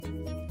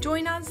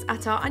Join us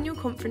at our annual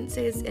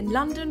conferences in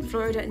London,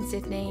 Florida and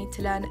Sydney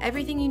to learn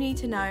everything you need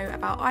to know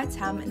about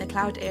ITAM in the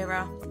cloud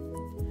era.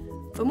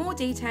 For more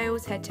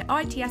details, head to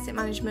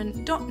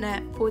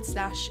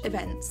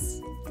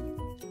itassetmanagement.net/events.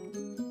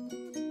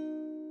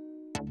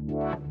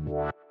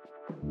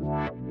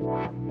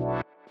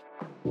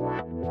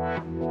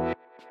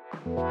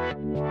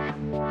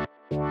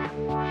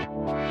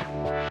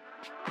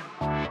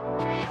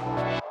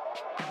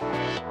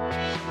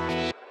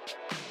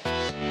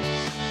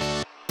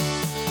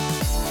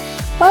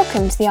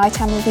 Welcome to the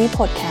ITAM Review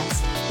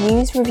podcast,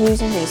 news,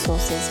 reviews and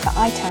resources for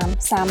ITAM,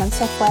 SAM and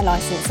software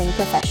licensing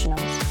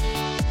professionals.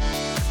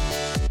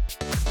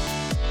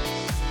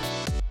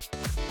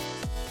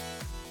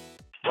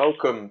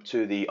 Welcome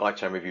to the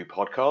ITAM Review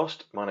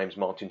podcast. My name is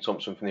Martin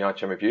Thompson from the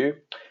ITAM Review.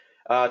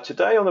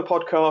 Today on the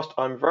podcast,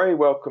 I'm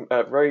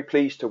very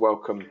pleased to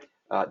welcome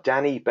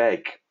Danny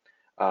Begg.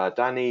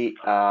 Danny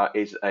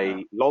is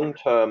a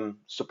long-term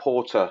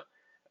supporter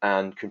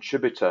and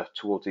contributor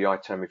towards the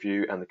ITAM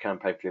Review and the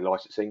campaign for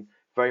licensing.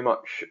 Very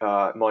much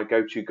my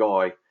go-to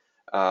guy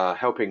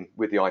helping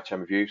with the ITAM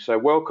Review. So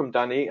welcome,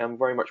 Danny, and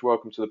very much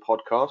welcome to the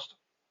podcast.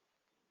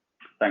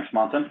 Thanks,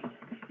 Martin.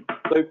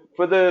 So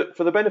for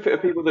the benefit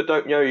of people that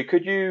don't know you,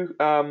 could you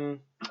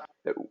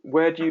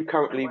where do you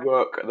currently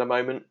work at the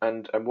moment,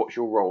 and what's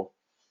your role?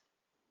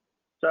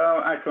 So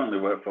I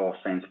currently work for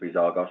Sainsbury's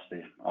Argos,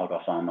 the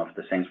Argos arm of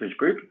the Sainsbury's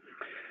Group,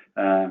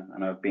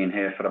 and I've been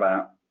here for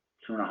about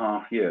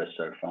 2.5 years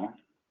so far.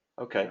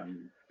 Okay.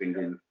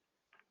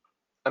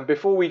 And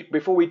before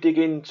we dig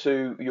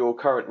into your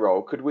current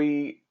role,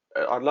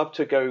 I'd love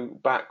to go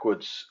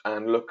backwards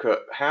and look at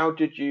how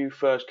did you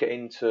first get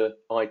into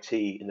IT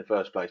in the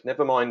first place?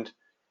 Never mind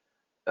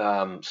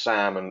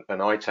SAM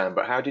and ITAM,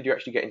 but how did you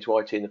actually get into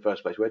IT in the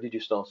first place? Where did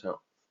you start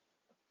out?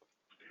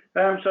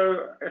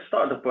 So it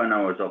started up when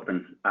I was up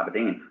in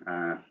Aberdeen.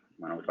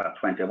 When I was about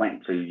 20, I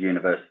went to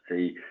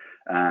university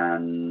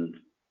and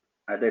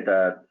I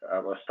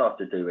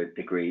started to do a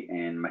degree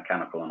in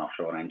mechanical and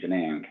offshore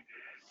engineering.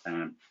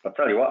 I'll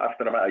tell you what,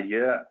 after about a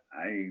year,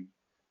 I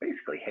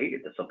basically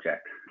hated the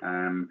subject.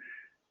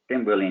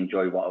 Didn't really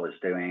enjoy what I was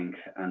doing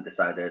and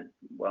decided,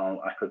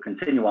 well, I could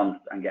continue on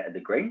and get a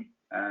degree,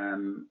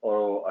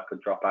 or I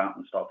could drop out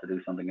and start to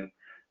do something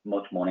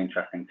much more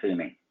interesting to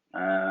me.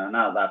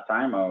 Now at that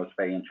time, I was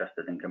very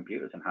interested in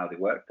computers and how they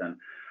worked and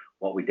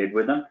what we did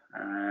with them.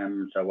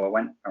 So I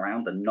went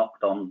around and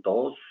knocked on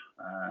doors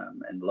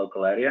in the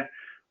local area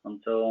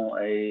until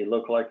a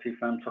local IT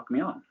firm took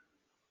me on.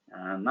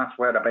 And that's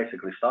where I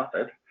basically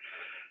started.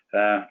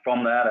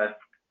 From there, I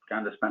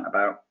kind of spent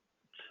about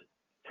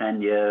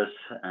 10 years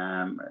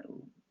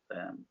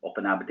up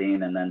in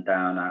Aberdeen and then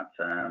down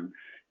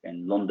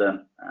in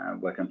London,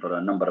 working for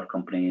a number of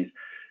companies,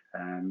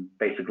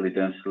 basically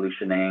doing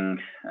solutioning,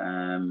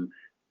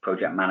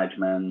 project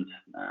management,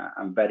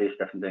 and various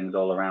different things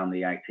all around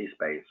the IT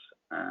space.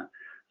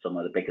 Some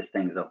of the biggest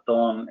things I've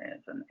done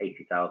is an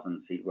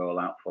 80,000 seat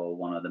rollout for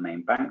one of the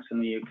main banks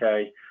in the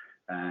UK,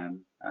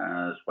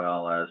 as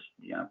well as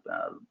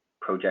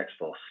projects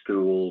for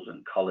schools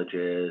and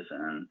colleges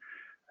and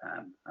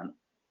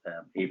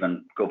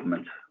even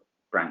government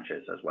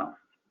branches as well.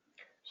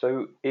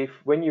 So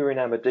when you were in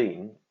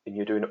Aberdeen and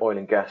you're doing oil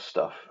and gas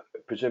stuff,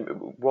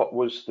 what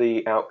was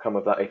the outcome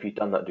of that if you'd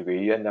done that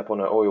degree? You end up on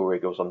an oil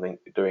rig or something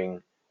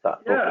doing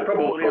that? Yeah,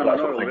 probably on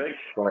an oil rig.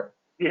 Right.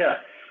 Yeah.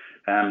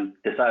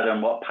 Decide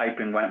on what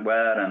piping went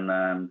where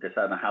and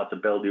decide on how to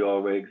build the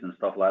oil rigs and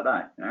stuff like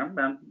that.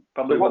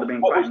 Probably would have been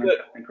quite an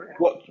interesting career.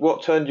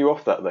 What turned you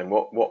off that then?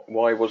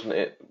 Why wasn't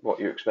it what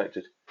you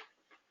expected?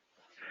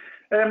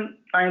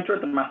 I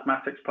enjoyed the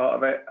mathematics part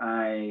of it.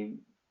 I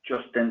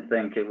just didn't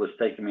think it was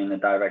taking me in the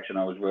direction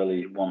I was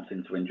really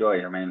wanting to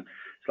enjoy. I mean,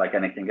 it's like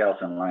anything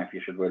else in life. You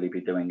should really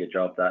be doing a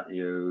job that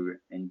you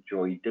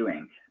enjoy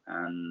doing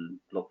and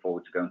look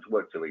forward to going to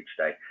work to each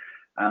day.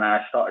 And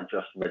I started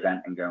just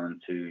resenting going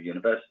to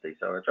university.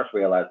 So I just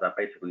realized that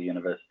basically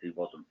university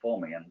wasn't for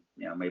me, and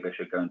maybe I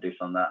should go and do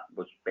something that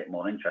was a bit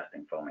more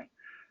interesting for me.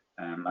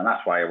 And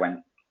that's why I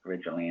went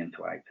originally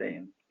into IT.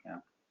 And,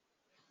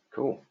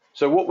 Cool.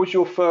 So what was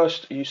your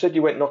first? You said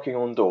you went knocking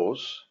on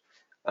doors.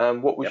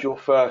 What was your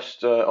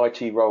first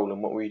IT role,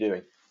 and what were you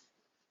doing?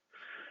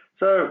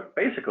 So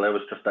basically, I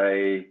was just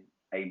a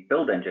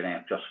build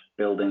engineer, just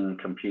building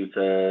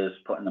computers,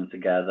 putting them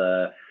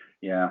together.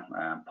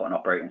 Putting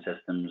operating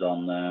systems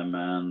on them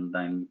and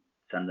then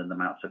sending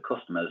them out to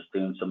customers,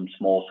 doing some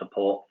small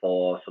support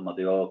for some of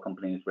the oil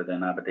companies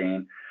within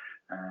Aberdeen.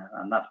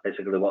 And that's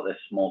basically what this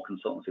small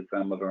consultancy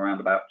firm of around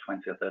about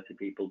 20 or 30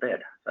 people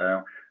did. So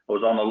I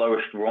was on the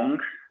lowest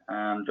rung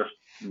and just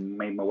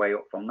made my way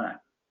up from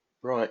there.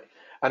 Right.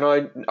 And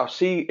I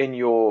see in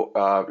your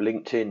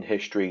LinkedIn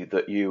history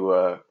that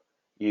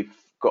you've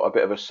got a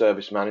bit of a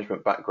service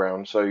management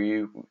background. So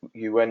you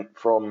went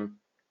from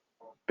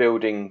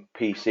building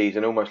PCs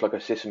and almost like a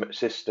system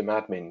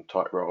admin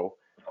type role,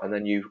 and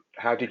then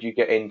how did you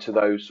get into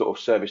those sort of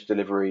service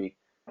delivery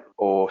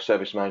or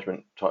service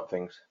management type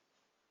things?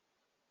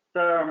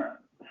 So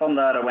from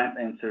there, I went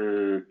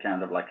into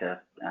kind of like a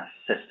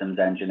systems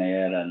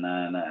engineer and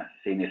then a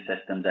senior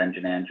systems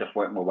engineer, and just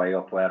worked my way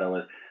up where I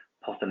was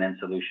putting in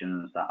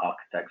solutions that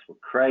architects would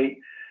create.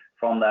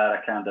 From there,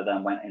 I kind of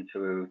then went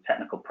into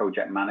technical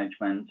project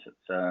management.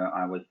 So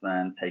I was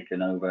then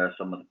taking over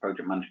some of the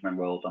project management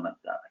roles on a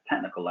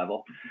technical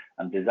level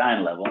and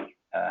design level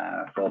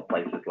for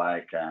places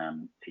like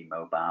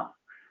T-Mobile,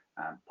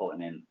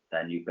 putting in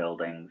their new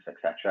buildings,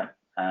 etc.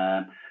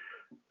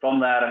 From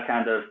there, I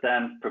kind of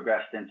then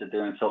progressed into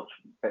doing such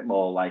a bit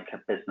more like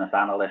business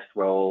analyst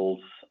roles,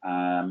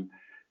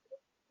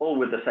 all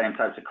with the same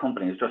types of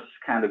companies, just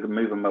kind of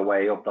moving my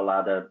way up the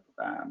ladder,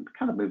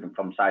 kind of moving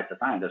from side to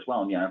side as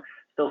well,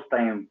 still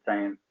staying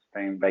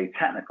very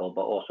technical,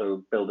 but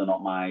also building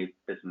up my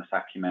business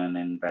acumen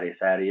in various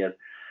areas.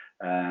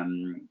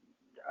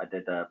 I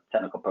did a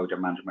technical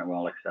project management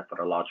role, except for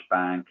a large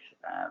bank.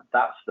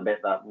 That's the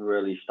bit that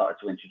really started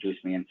to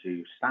introduce me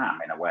into SAM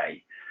in a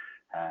way.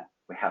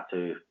 We had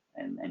to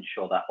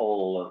ensure that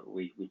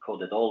we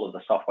coded all of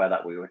the software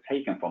that we were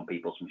taking from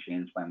people's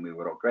machines when we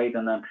were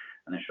upgrading them,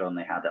 and ensuring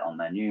they had it on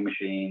their new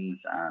machines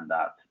and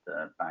that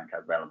the bank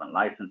had relevant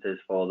licenses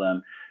for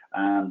them.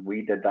 And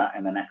we did that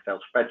in an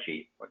Excel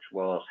spreadsheet, which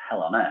was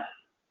hell on earth.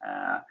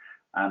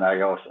 And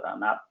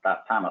at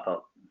that time, I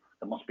thought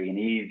there must be an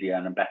easier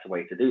and a better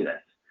way to do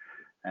this.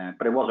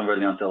 But it wasn't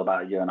really until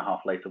about a year and a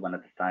half later when I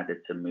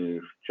decided to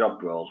move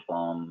job roles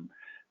from,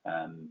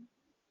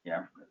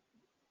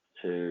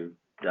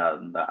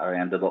 that I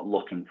ended up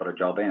looking for a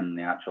job in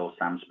the actual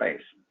SAM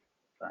space.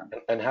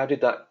 And how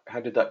did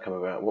that come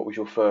about? What was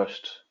your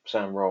first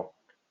SAM role?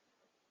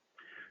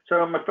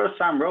 So my first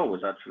SAM role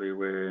was actually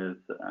with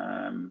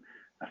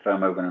a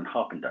firm over in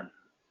Harpenden.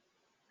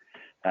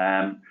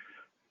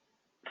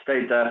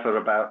 Stayed there for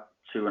about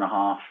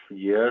 2.5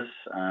 years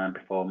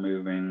before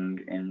moving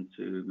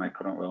into my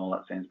current role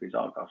at Sainsbury's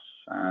Argos.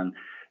 And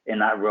in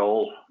that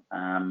role,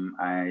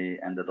 I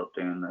ended up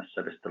doing the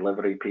service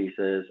delivery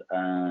pieces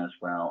as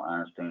well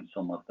as doing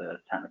some of the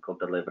technical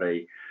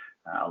delivery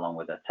along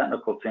with the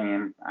technical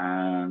team.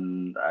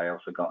 And I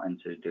also got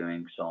into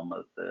doing some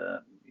of the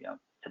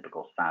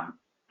typical SAM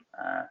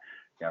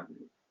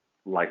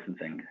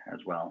licensing as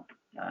well.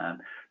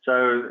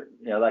 So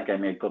that gave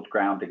me a good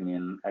grounding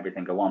in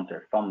everything I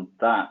wanted. From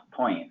that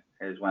point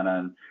is when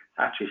I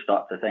actually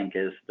started to think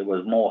there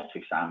was more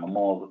to SAM and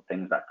more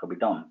things that could be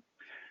done.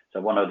 So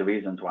one of the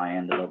reasons why I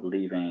ended up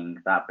leaving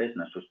that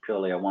business was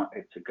purely I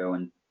wanted to go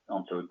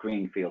onto a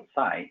greenfield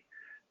site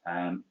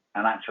and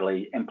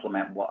actually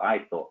implement what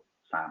I thought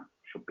SAM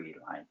should be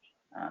like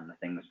and the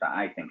things that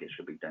I think it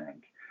should be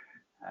doing.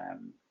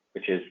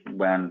 Which is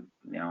when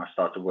I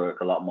started to work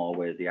a lot more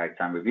with the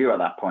ITAM review at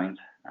that point,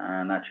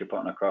 and actually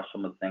putting across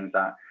some of the things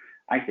that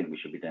I think we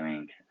should be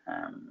doing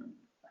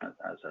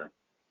as a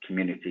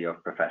community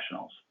of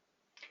professionals.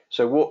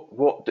 So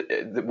what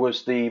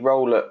was the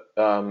role at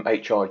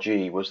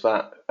HRG? Was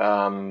that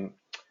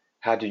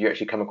how did you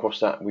actually come across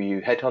that? Were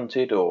you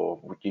headhunted, or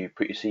would you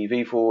put your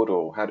CV forward,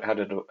 or how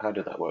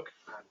did that work?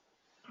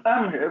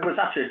 It was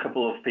actually a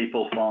couple of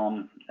people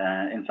from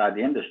inside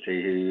the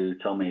industry who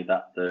told me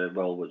that the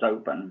role was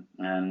open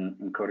and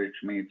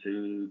encouraged me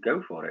to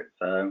go for it.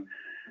 So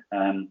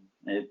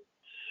it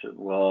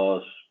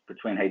was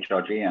between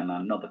HRG and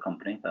another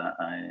company that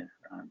I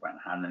went and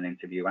had an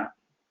interview at,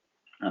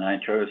 and I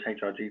chose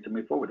HRG to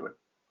move forward with.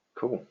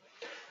 Cool.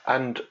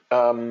 And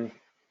I'm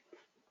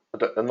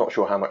not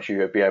sure how much you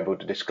would be able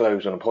to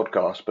disclose on a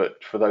podcast,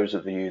 but for those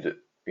of you that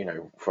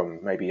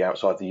from maybe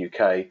outside the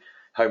UK,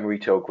 Home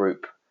Retail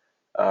Group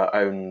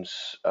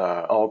owns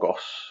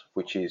Argos,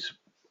 which is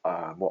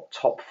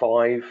top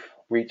 5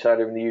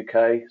 retailer in the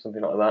UK,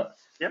 something like that.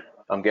 Yep.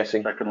 I'm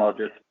guessing. Second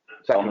largest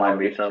online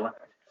retailer.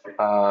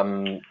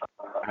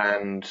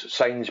 And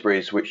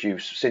Sainsbury's, which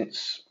you've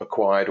since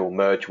acquired or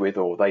merged with,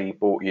 or they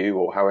bought you,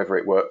 or however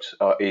it worked,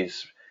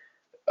 is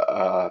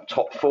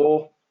top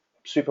 4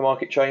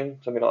 supermarket chain,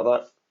 something like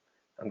that,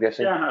 I'm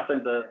guessing. Yeah, I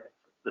think the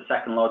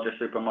second largest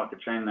supermarket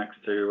chain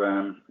next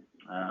to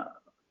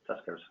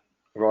Tesco's.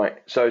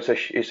 Right. So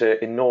it's an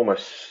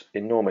enormous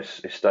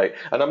estate.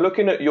 And I'm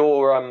looking at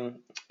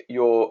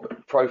your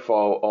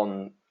profile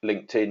on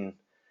LinkedIn,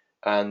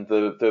 and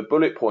the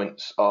bullet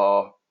points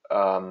are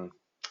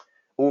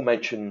all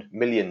mention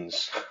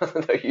millions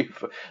that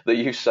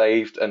you've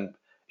saved, and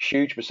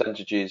huge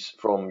percentages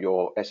from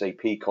your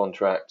SAP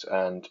contract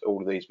and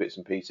all of these bits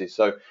and pieces.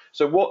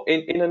 So what,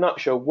 in a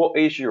nutshell, what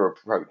is your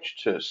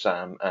approach to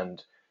SAM?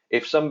 And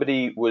if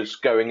somebody was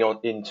going on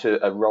into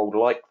a role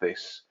like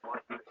this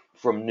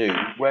from new,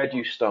 where do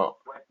you start?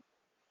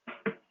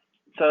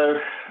 So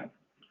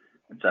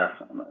it's a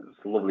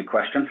lovely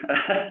question.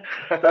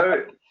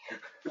 So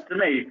to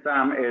me,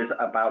 SAM is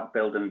about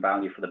building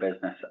value for the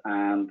business,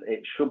 and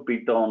it should be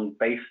done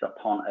based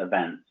upon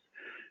events.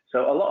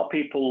 So a lot of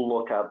people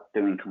look at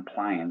doing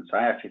compliance.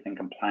 I actually think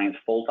compliance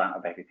falls out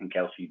of everything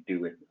else you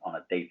do on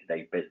a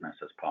day-to-day business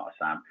as part of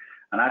SAM.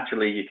 And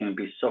actually, you can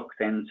be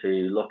sucked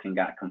into looking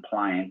at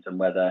compliance and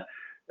whether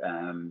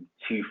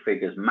two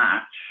figures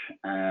match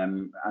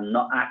and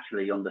not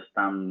actually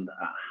understand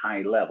at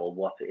high level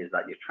what it is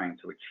that you're trying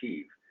to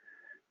achieve.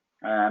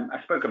 I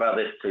spoke about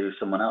this to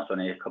someone else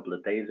only a couple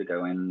of days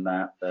ago, in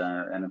that,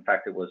 and in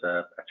fact, it was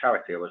a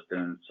charity I was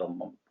doing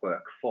some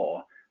work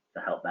for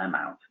to help them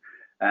out.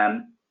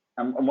 And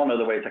one of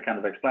the ways I kind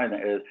of explain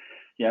it is,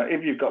 you know,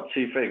 if you've got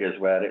two figures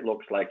where it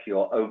looks like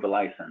you're over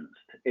licensed,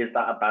 is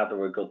that a bad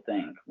or a good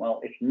thing? Well,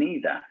 it's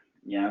neither.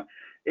 You know,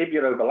 if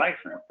you're over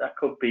licensed, that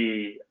could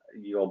be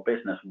your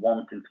business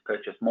wanting to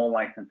purchase more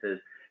licenses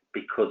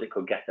because it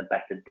could get a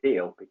better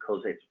deal,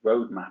 because its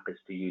roadmap is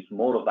to use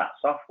more of that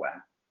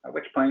software, at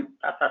which point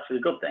that's actually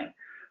a good thing.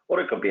 Or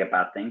it could be a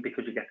bad thing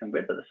because you're getting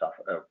rid of the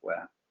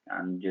software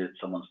and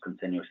someone's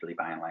continuously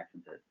buying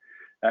licenses.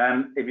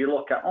 If you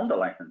look at under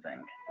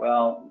licensing,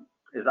 well,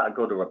 is that a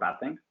good or a bad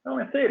thing? Well,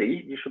 in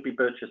theory, you should be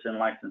purchasing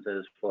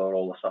licenses for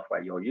all the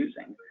software you're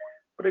using.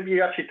 But if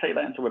you actually take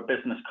that into a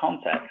business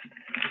context,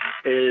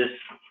 is,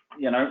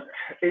 you know,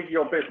 if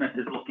your business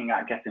is looking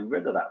at getting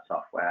rid of that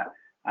software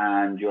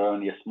and you're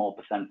only a small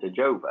percentage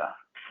over,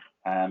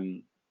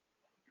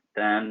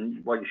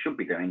 then what you should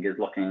be doing is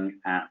looking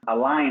at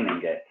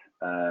aligning it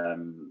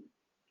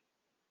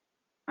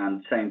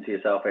and saying to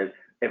yourself is,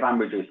 if I'm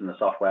reducing the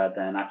software,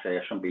 then actually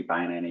I shouldn't be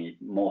buying any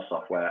more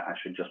software. I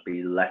should just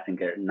be letting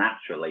it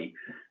naturally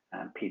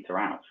peter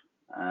out.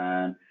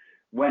 And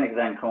when it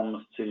then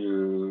comes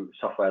to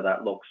software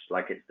that looks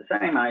like it's the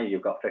same,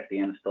 you've got 50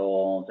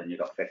 installs and you've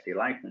got 50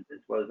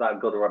 licenses, well, is that a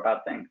good or a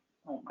bad thing?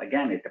 Well,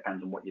 again, it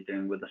depends on what you're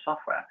doing with the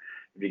software.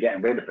 If you're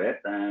getting rid of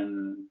it,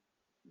 then,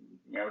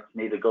 you know, it's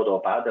neither good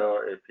or bad.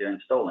 Or if you're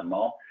installing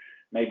more,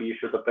 maybe you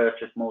should have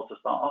purchased more to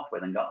start off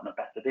with and gotten a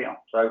better deal.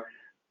 So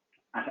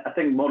I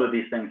think more of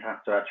these things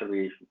have to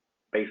actually be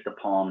based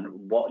upon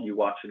what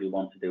you actually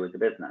want to do as a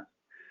business.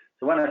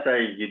 So when I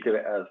say you do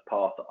it as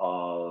part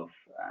of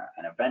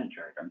an event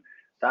driven,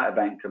 that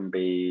event can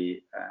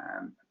be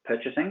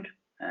purchasing,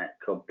 it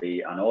could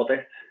be an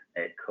audit,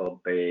 it could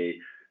be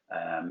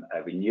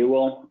a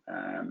renewal,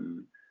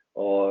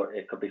 or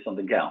it could be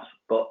something else.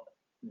 But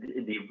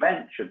the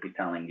event should be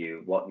telling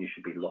you what you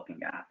should be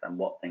looking at and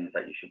what things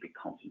that you should be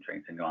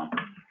concentrating on,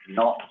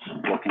 not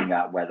looking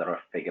at whether a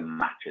figure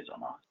matches or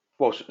not.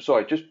 Well,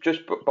 sorry,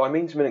 just by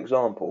means of an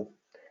example,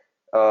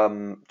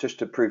 just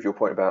to prove your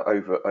point about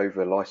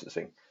over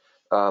licensing,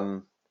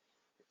 I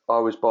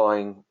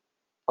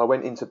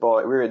went in to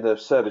buy. We were in the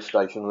service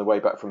station on the way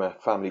back from a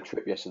family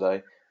trip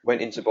yesterday.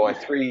 Went in to buy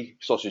 3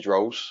 sausage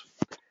rolls,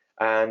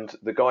 and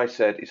the guy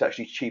said it's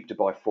actually cheap to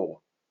buy 4.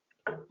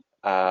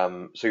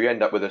 So you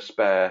end up with a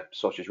spare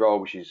sausage roll,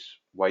 which is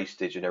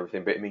wastage and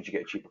everything, but it means you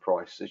get a cheaper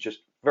price. It's just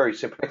a very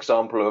simple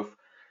example of,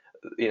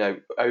 you know,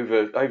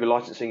 over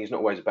licensing is not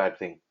always a bad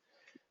thing.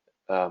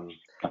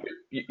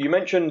 You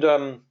mentioned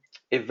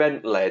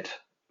event-led,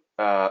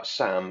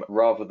 Sam,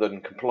 rather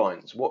than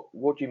compliance.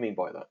 What do you mean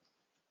by that?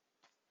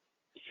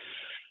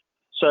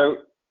 So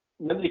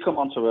whether you come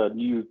onto a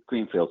new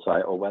greenfield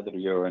site or whether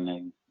you're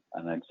in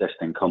an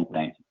existing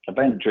company,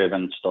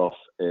 event-driven stuff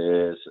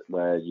is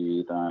where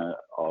you either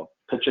are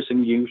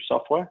purchasing new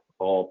software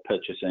or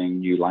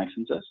purchasing new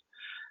licenses,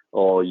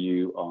 or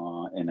you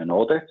are in an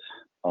audit,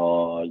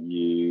 or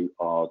you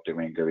are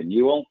doing a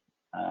renewal,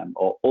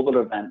 or other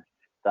events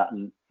that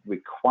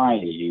require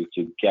you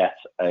to get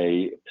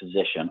a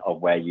position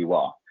of where you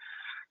are.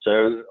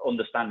 So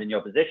understanding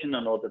your position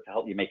in order to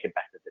help you make a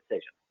better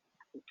decision,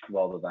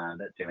 rather than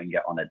doing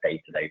it on a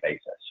day-to-day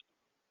basis.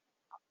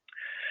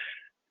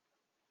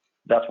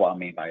 That's what I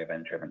mean by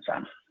event-driven,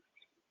 Sam.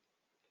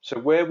 So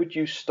where would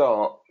you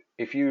start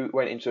if you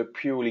went into a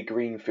purely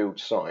greenfield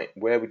site?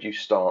 Where would you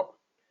start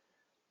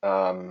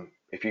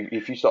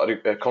if you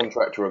started a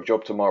contract or a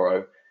job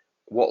tomorrow?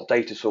 What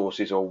data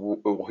sources or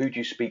who do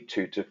you speak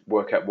to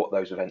work out what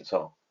those events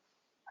are?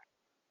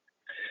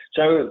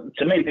 So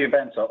to me, the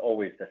events are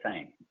always the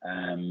same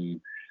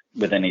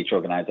within each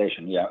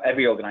organization. You know,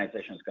 every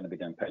organization is going to be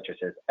doing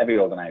purchases. Every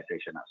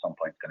organization at some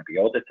point is going to be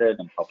audited,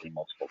 and probably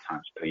multiple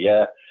times per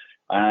year.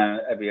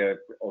 Every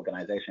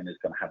organization is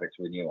going to have its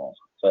renewals.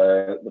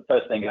 So the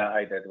first thing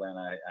I did when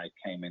I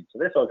came into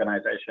this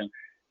organization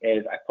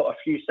is I put a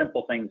few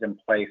simple things in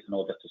place in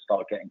order to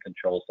start getting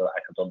control so that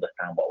I could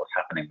understand what was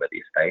happening with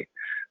the estate,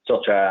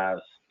 such as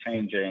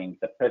changing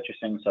the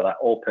purchasing so that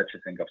all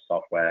purchasing of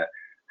software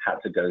had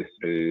to go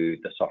through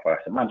the software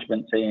asset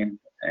management team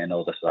in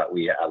order so that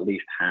we at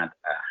least had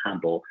a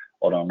handle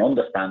or an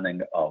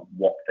understanding of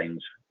what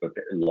things were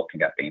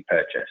looking at being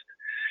purchased.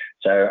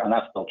 So, and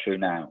that's still true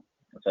now.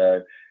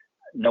 So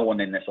no one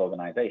in this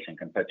organization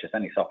can purchase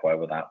any software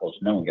without us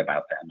knowing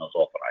about it and us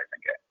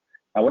authorizing it.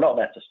 Now, we're not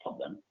there to stop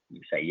them.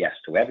 We say yes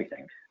to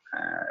everything,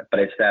 but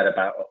it's there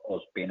about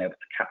us being able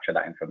to capture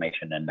that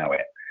information and know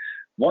it.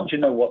 Once you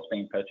know what's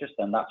being purchased,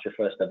 then that's your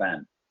first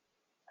event.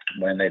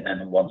 When they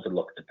then want to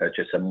look to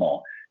purchase some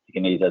more, you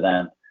can either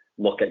then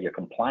look at your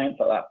compliance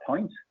at that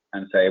point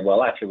and say,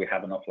 well, actually, we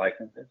have enough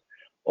licenses,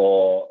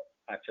 or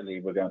actually,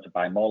 we're going to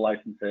buy more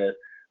licenses,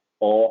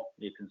 or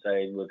you can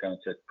say, we're going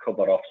to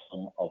cover off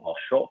some of our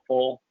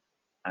shortfall,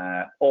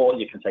 or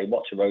you can say,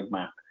 what's your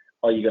roadmap?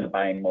 are you going to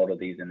buy more of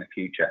these in the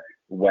future?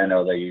 When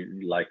are they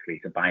likely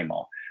to buy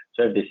more?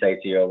 So if they say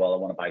to you, well, I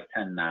want to buy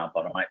 10 now,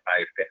 but I might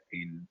buy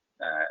 15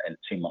 in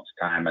 2 months'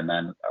 time, and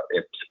then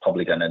it's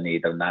probably going to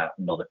need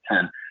another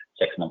 10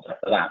 6 months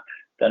after that,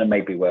 then it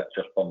may be worth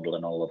just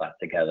bundling all of that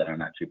together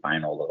and actually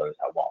buying all of those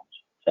at once.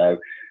 So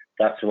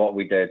that's what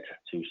we did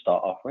to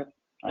start off with.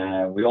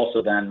 We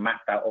also then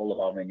mapped out all of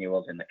our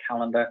renewals in the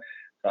calendar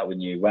so that we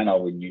knew when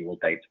our renewal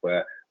dates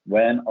were,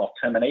 when our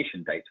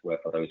termination dates were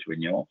for those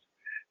renewals,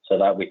 so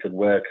that we could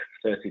work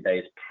 30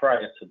 days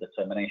prior to the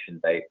termination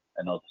date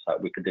in order so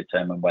that we could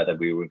determine whether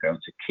we were going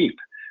to keep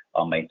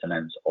our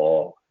maintenance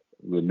or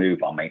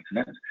remove our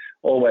maintenance,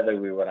 or whether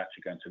we were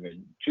actually going to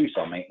reduce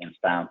our maintenance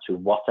down to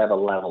whatever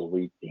level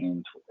we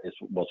deemed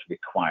was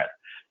required.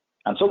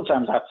 And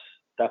sometimes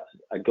that's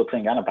a good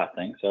thing and a bad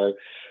thing. So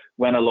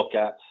when I look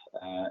at,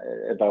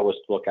 if I was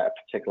to look at a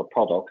particular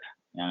product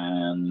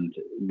and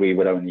we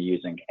were only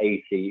using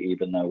 80,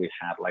 even though we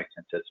had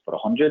licenses for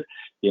 100,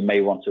 you may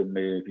want to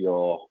move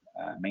your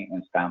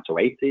maintenance down to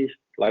 80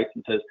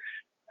 licenses.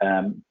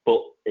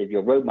 But if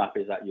your roadmap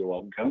is that you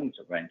are going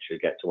to eventually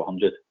get to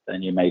 100,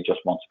 then you may just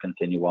want to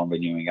continue on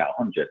renewing at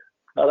 100.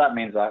 Now that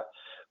means that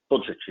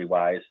budgetary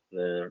wise,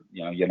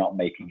 you're not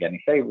making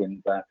any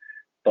savings there,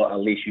 but at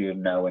least you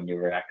know and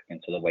you're reacting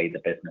to the way the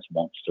business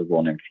wants to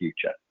run in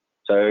future.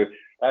 So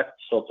that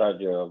sorts out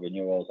your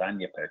renewals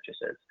and your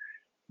purchases.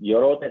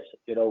 Your audits,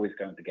 you're always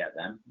going to get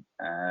them.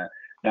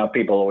 Now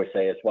people always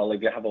say as well,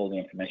 if you have all the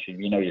information,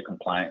 you know you're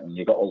compliant and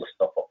you've got all the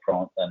stuff up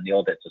front, then the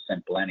audits are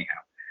simple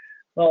anyhow.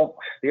 Well,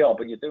 they are,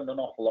 but you're doing an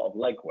awful lot of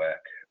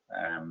legwork,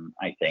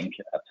 I think,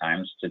 at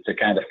times to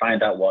kind of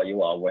find out what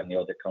you are when the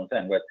audit comes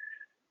in.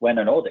 When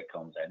an audit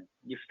comes in,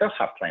 you still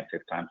have plenty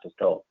of time to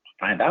still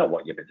find out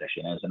what your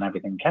position is and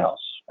everything else,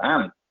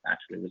 and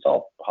actually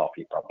resolve half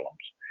your problems.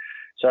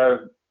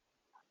 So,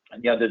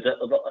 yeah, there's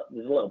a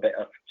little bit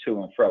of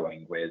to and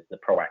froing with the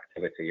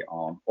proactivity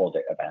on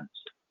audit events.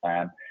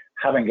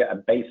 Having a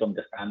base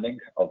understanding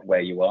of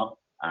where you are,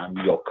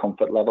 your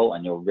comfort level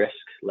and your risk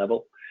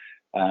level,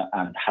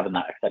 and having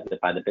that accepted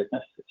by the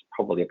business, it's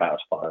probably about as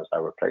far as I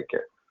would take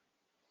it.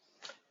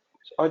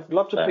 I'd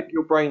love to pick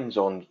your brains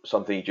on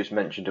something you just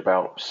mentioned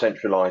about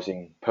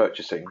centralizing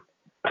purchasing,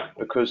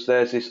 because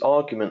there's this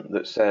argument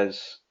that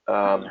says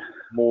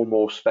more and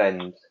more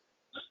spend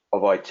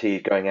of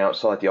IT going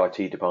outside the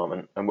IT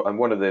department, and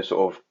one of the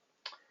sort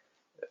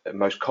of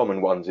most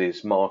common ones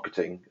is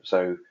marketing.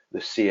 So the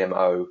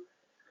CMO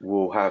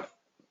will have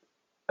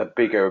a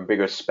bigger and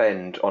bigger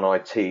spend on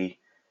IT,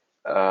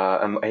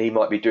 and he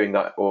might be doing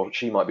that, or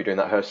she might be doing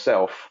that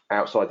herself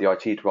outside the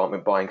IT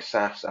department, buying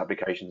SaaS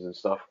applications and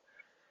stuff.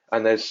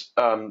 And there's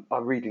I'm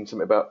reading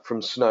something about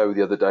from Snow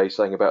the other day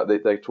saying about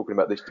they're talking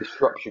about this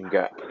disruption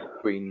gap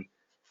between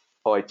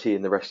IT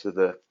and the rest of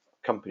the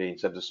company in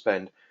terms of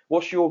spend.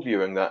 What's your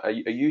view on that? Are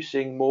you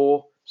seeing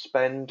more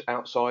spend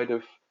outside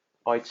of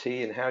IT,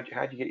 and how do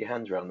you get your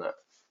hands around that?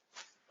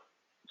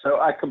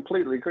 So I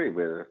completely agree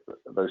with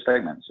those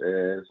statements.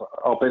 Is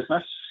our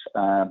business,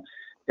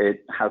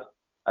 it has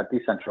a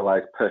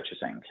decentralized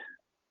purchasing.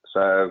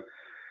 So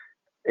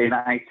in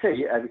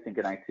IT, everything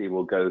in IT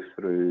will go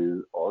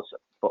through us,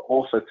 but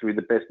also through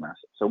the business.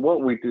 So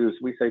what we do is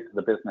we say to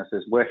the business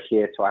is we're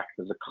here to act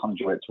as a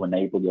conduit to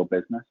enable your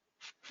business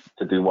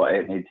to do what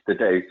it needs to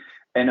do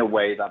in a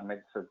way that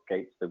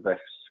mitigates the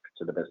risk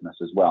to the business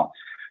as well.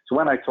 So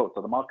when I talk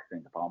to the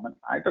marketing department,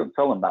 I don't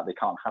tell them that they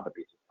can't have a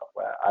piece of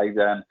software. I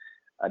then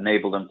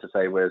enable them to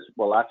say,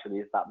 well, actually,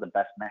 is that the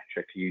best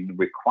metric you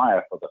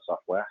require for the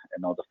software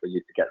in order for you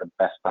to get the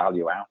best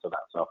value out of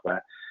that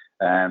software?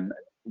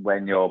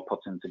 When you're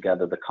putting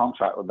together the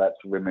contract, let's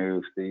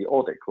remove the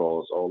audit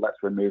clause, or let's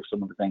remove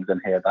some of the things in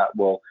here that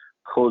will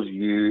cause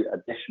you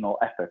additional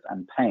effort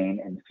and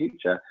pain in the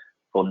future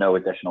for no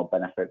additional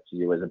benefit to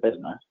you as a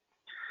business.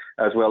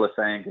 As well as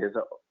saying is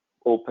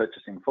all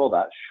purchasing for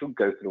that should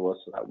go through us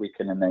so that we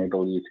can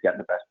enable you to get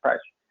the best price.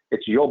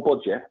 It's your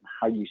budget,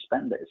 how you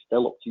spend it is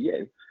still up to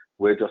you.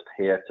 We're just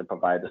here to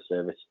provide a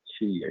service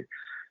to you.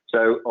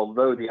 So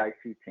although the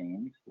IT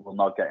teams will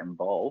not get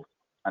involved,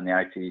 and the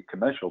IT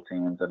commercial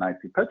teams and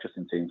IT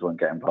purchasing teams won't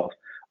get involved,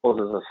 us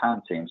as a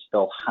SAM team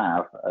still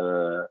have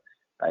a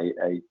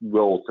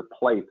role to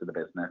play to the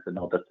business in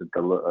order to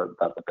deliver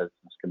that the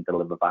business can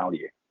deliver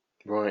value.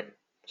 Right.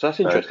 So that's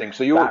interesting.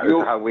 So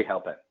you're how we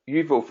help it.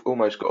 You've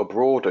almost got a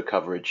broader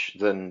coverage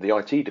than the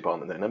IT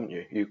department, then, haven't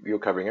you? You're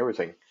covering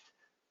everything.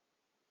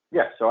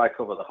 Yeah, so I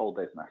cover the whole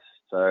business.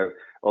 So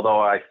although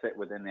I sit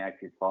within the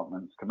IT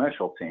department's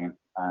commercial team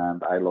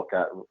and I look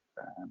at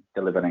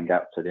delivering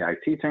out to the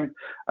IT team,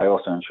 I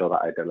also ensure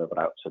that I deliver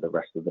out to the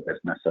rest of the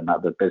business and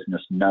that the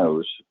business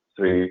knows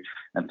through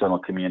internal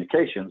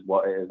communications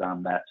what it is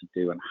I'm there to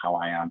do and how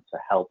I am to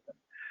help them.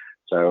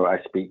 So I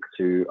speak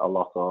to a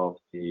lot of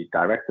the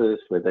directors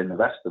within the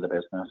rest of the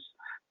business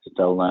to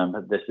tell them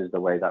that this is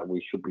the way that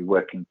we should be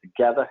working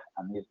together,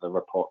 and these are the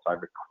reports I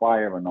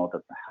require in order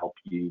to help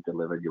you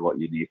deliver what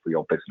you need for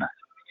your business.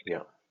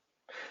 Yeah.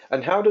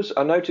 And how does,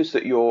 I noticed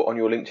that you're on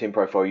your LinkedIn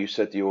profile, you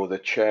said you're the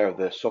chair of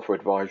the software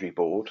advisory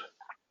board.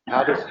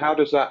 How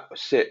does that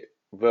sit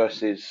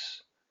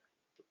versus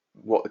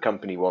what the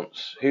company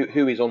wants?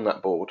 Who is on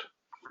that board?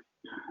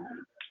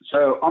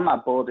 So on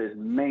that board is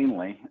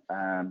mainly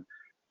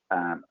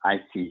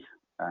IT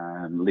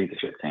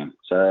leadership team.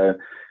 So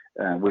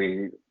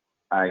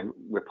I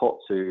report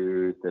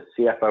to the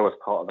CFO as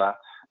part of that,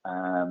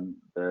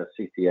 the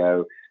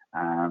CTO,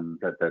 and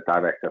the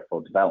director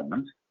for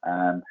development.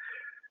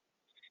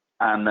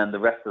 And then the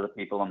rest of the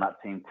people on that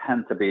team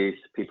tend to be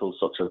people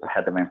such as the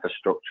head of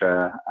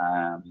infrastructure,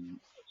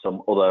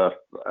 some other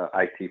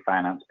IT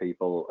finance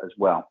people as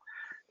well.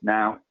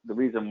 Now, the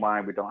reason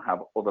why we don't have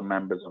other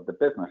members of the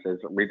business is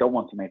we don't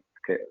want to make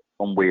it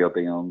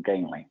unwieldy and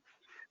ungainly.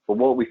 But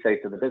what we say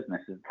to the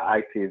business is that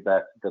IT is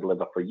there to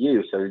deliver for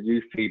you. So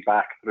you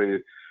feedback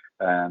through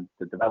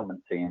the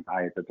development team,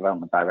 the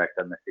development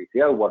director and the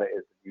CTO, what it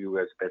is that you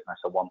as a business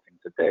are wanting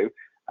to do.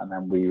 And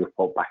then we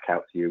report back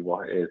out to you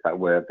what it is that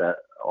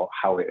or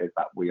how it is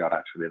that we are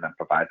actually then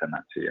providing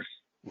that to you.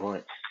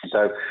 Right.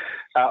 So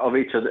out of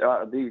each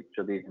of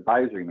these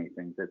advisory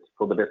meetings, it's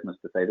for the business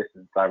to say this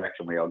is the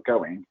direction we are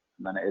going,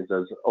 and then it is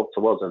up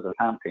to us as a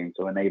TAM team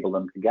to enable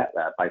them to get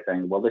there by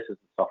saying, well, this is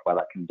the software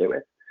that can do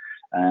it.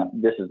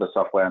 This is the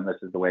software, and this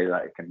is the way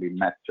that it can be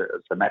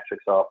measured. The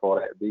metrics are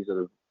for it. These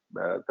are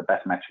the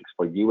best metrics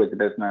for you as a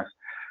business,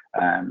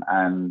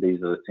 and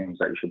these are the teams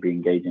that you should be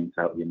engaging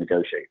to help you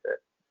negotiate it.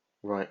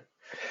 Right.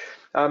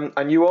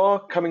 And you are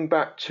coming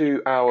back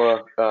to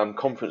our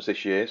conference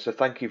this year, so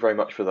thank you very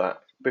much for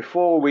that.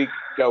 Before we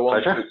go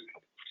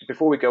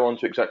on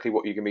to exactly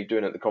what you're going to be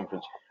doing at the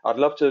conference, I'd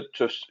love to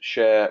just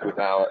share with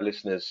our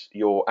listeners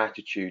your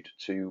attitude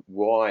to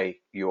why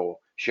you're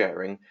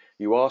sharing.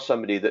 You are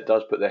somebody that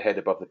does put their head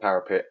above the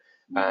parapet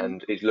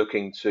and is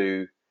looking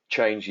to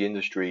change the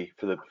industry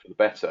for the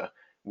better.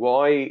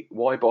 Why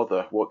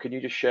bother? What can you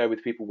just share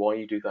with people why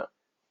you do that?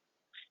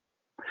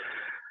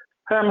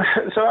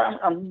 So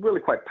I'm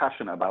really quite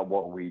passionate about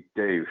what we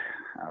do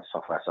as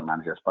software asset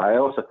managers, but I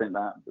also think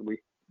that we're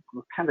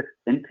kind of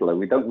insular.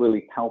 We don't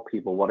really tell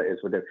people what it is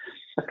we do.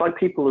 It's like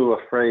people who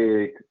are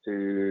afraid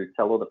to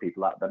tell other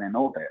people that they're in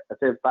audit, as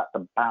if that's a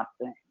bad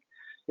thing.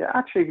 Yeah,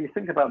 actually, if you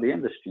think about the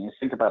industry, you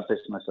think about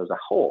business as a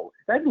whole,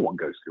 everyone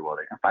goes through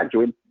audit. In fact,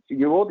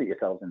 you audit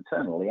yourselves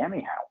internally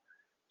anyhow.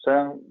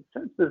 So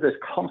since there's this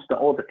constant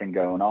auditing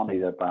going on,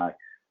 either by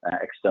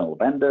external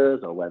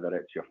vendors, or whether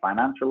it's your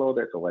financial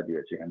audits, or whether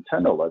it's your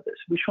internal audits,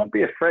 we shouldn't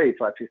be afraid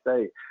to actually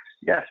say,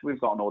 yes, we've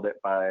got an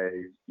audit by,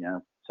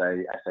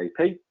 say SAP,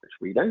 which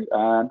we do.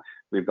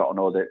 We've got an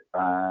audit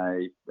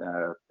by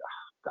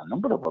a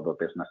number of other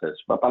businesses.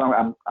 But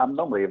I'm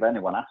normally, if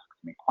anyone asks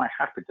me, quite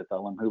happy to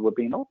tell them who we're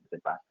being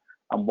audited by.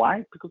 And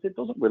why? Because it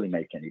doesn't really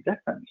make any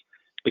difference.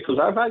 Because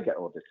if I get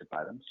audited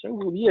by them, so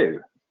will you.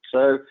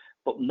 So,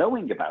 but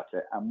knowing about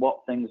it and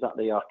what things that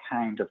they are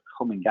kind of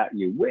coming at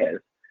you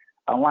with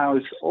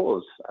allows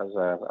us as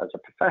a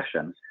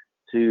profession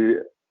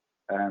to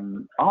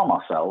arm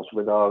ourselves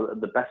with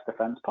the best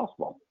defense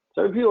possible.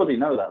 So if you already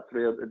know that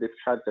they've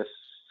tried this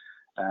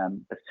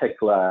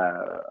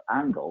particular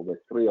angle with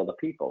 3 other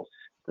people,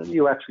 then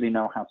you actually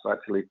know how to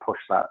actually push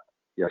that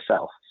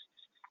yourself.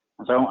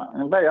 So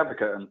I'm very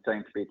advocate in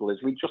saying to people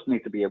is we just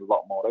need to be a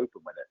lot more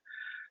open with it.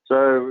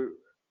 So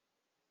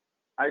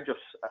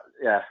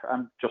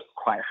I'm just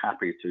quite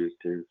happy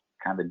to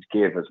kind of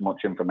give as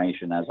much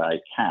information as I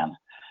can,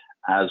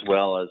 as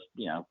well as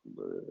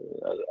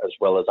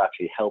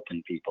actually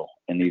helping people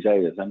in these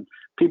areas. And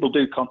people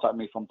do contact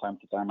me from time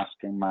to time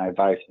asking my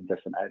advice in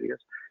different areas,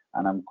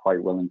 and I'm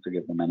quite willing to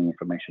give them any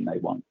information they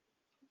want.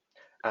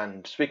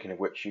 And speaking of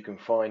which, you can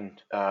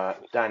find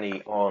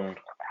Danny on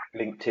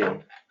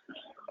LinkedIn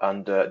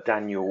under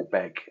Daniel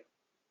Begg,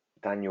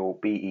 Daniel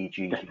Begg.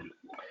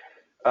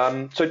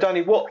 So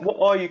Danny, what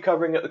are you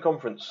covering at the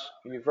conference?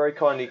 You very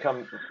kindly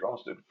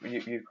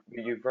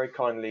you very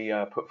kindly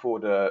put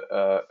forward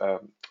a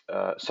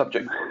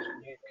subject.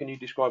 Can you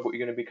describe what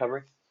you're going to be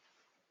covering?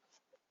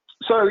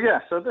 So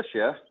this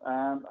year,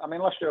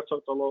 last year I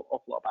talked an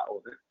awful lot about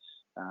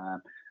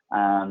audits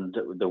and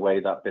the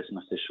way that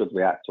businesses should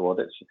react to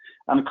audits,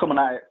 and coming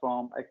at it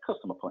from a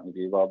customer point of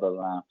view rather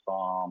than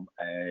from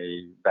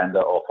a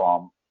vendor or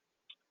from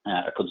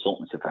a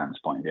consultancy firm's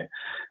point of view.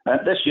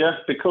 This year,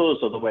 because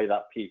of the way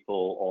that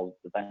people or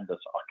the vendors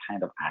are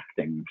kind of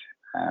acting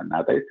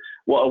nowadays,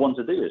 what I want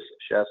to do is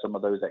share some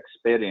of those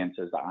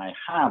experiences that I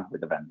have with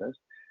the vendors,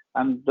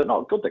 and they're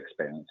not good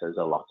experiences,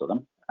 a lot of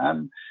them.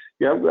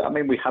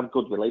 We have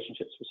good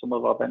relationships with some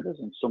of our vendors,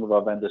 and some of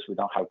our vendors we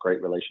don't have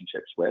great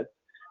relationships with.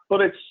 But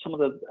it's some of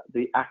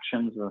the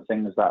actions and the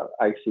things that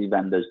I see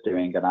vendors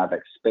doing and I've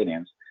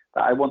experienced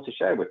that I want to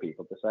share with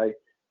people to say,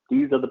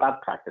 these are the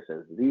bad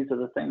practices. These are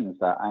the things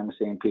that I'm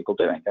seeing people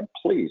doing. And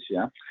please,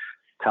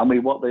 tell me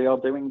what they are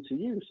doing to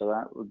you so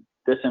that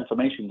this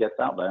information gets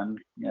out there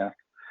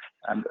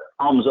and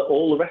arms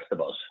all the rest of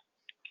us.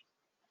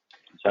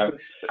 So,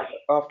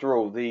 after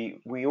all,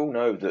 we all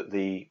know that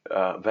the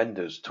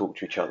vendors talk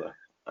to each other,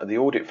 the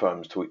audit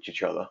firms talk to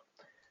each other,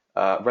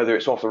 whether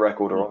it's off the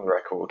record or on the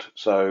record.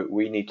 So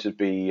we need to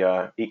be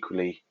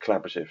equally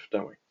collaborative,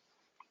 don't we?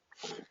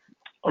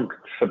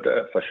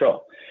 For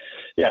sure.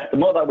 Yeah, the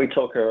more that we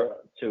talk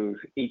to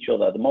each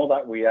other, the more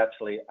that we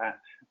actually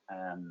act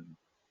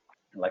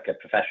like a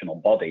professional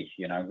body,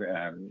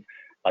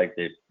 like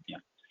the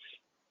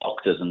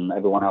doctors and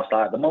everyone else.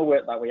 The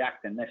more that we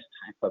act in this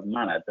type of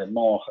manner, the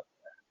more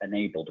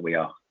enabled we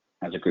are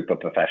as a group of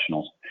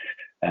professionals,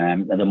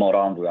 and the more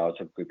armed we are as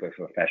a group of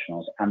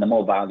professionals, and the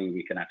more value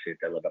we can actually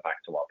deliver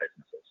back to our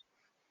businesses.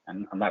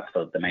 And that's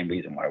the main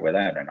reason why we're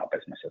there in our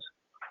businesses.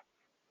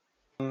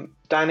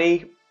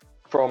 Danny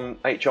from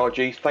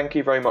HRG, thank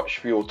you very much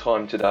for your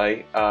time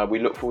today. We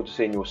look forward to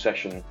seeing your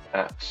session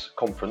at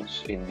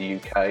conference in the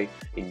UK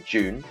in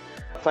June.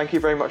 Thank you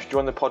very much for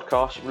joining the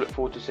podcast. We look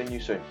forward to seeing you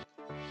soon.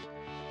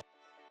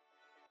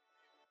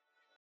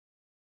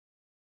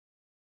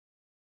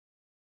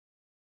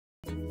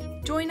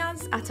 Join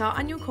us at our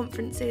annual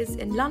conferences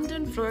in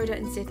London, Florida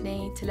and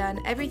Sydney to learn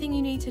everything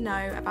you need to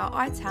know about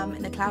ITAM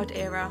in the cloud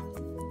era.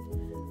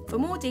 For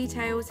more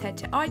details, head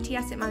to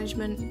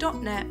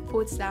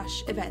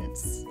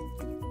itassetmanagement.net/events.